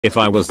If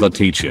I was the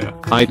teacher,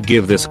 I'd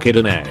give this kid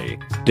an A.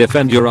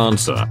 Defend your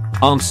answer.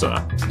 Answer.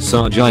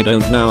 Sarge, I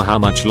don't know how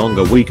much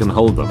longer we can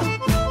hold them.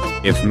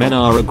 If men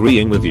are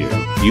agreeing with you,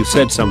 you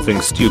said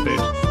something stupid.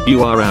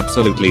 You are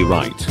absolutely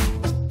right.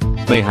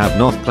 They have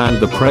not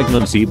planned the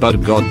pregnancy,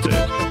 but God did.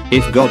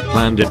 If God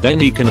planned it, then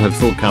he can have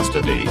full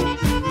custody.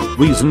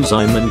 Reasons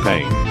I'm in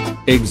pain.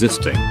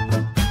 Existing.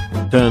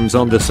 Turns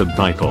on the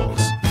subtitles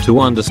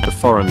to understand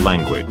foreign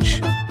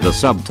language. The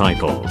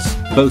subtitles,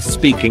 both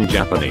speaking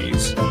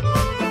Japanese.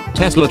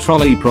 Tesla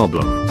trolley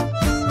problem.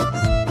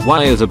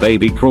 Why is a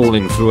baby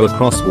crawling through a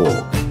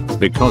crosswalk?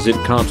 Because it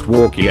can't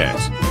walk yet.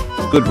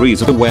 Good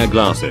reason to wear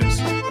glasses.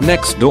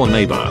 Next door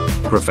neighbor,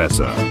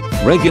 professor,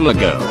 regular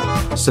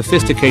girl,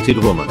 sophisticated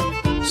woman,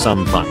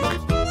 some punk,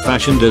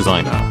 fashion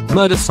designer,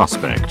 murder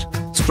suspect,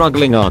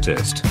 struggling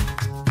artist.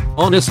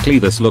 Honestly,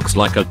 this looks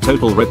like a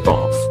total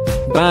rip-off.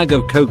 Bag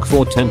of coke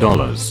for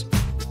 $10.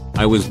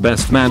 I was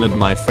best man at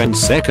my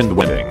friend's second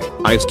wedding.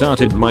 I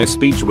started my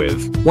speech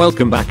with,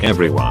 "Welcome back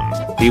everyone."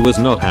 He was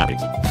not happy.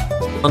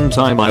 One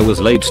time I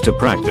was late to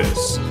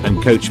practice,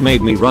 and coach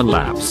made me run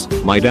laps.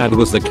 My dad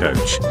was the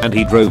coach, and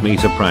he drove me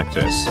to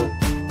practice.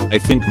 I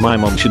think my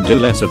mom should do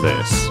less of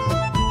this.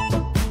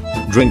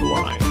 Drink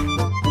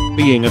wine.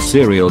 Being a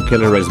serial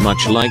killer is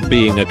much like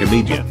being a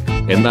comedian,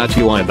 in that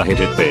you either hit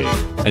it big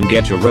and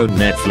get your own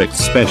Netflix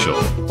special,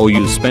 or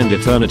you spend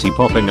eternity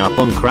popping up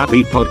on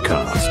crappy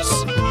podcasts.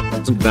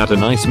 Isn't that a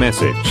nice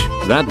message?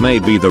 That may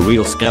be the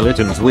real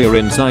skeletons we're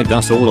inside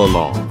us all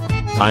along.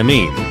 I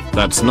mean,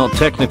 that's not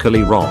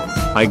technically wrong,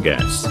 I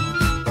guess.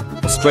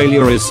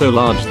 Australia is so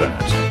large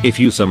that, if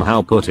you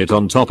somehow put it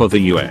on top of the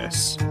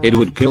US, it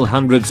would kill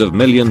hundreds of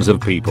millions of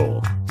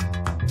people.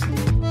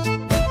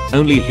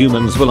 Only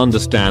humans will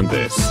understand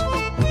this.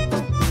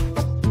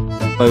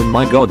 Oh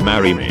my god,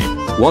 marry me.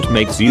 What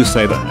makes you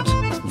say that?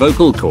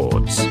 Vocal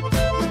cords.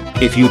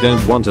 If you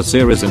don't want a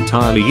series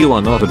entirely, you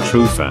are not a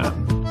true fan.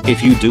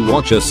 If you do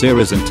watch a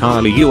series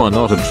entirely, you are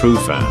not a true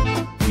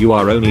fan. You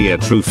are only a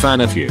true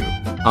fan if you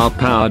are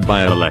powered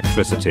by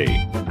electricity,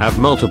 have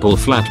multiple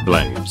flat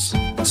blades,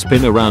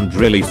 spin around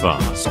really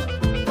fast.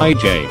 Hi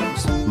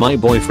James, my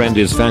boyfriend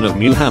is fan of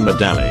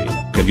Muhammad Ali.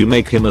 Could you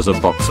make him as a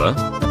boxer?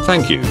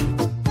 Thank you.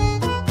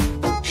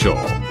 Sure.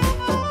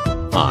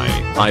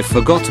 I've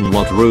forgotten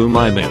what room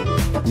I'm in.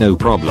 No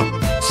problem,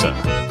 sir.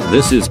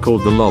 This is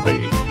called the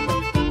lobby.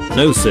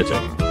 No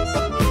sitting.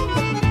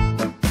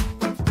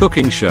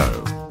 Cooking show.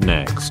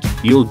 Next,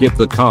 you'll dip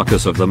the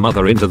carcass of the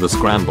mother into the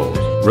scrambled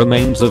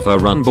remains of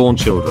her unborn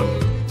children.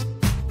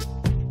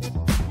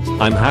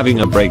 I'm having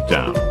a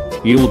breakdown.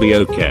 You'll be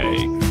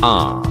okay.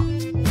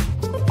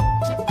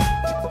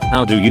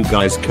 How do you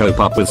guys cope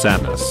up with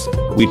sadness?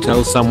 We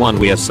tell someone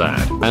we are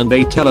sad, and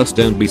they tell us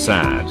don't be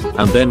sad,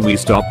 and then we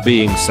stop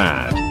being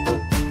sad.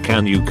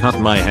 Can you cut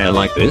my hair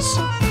like this?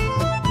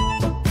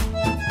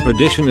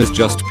 Tradition is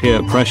just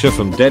peer pressure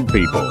from dead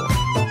people.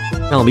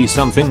 Tell me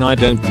something I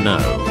don't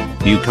know.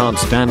 You can't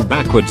stand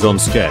backwards on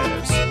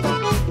stairs.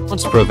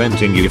 What's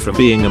preventing you from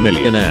being a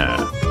millionaire?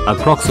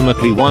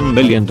 Approximately $1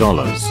 million.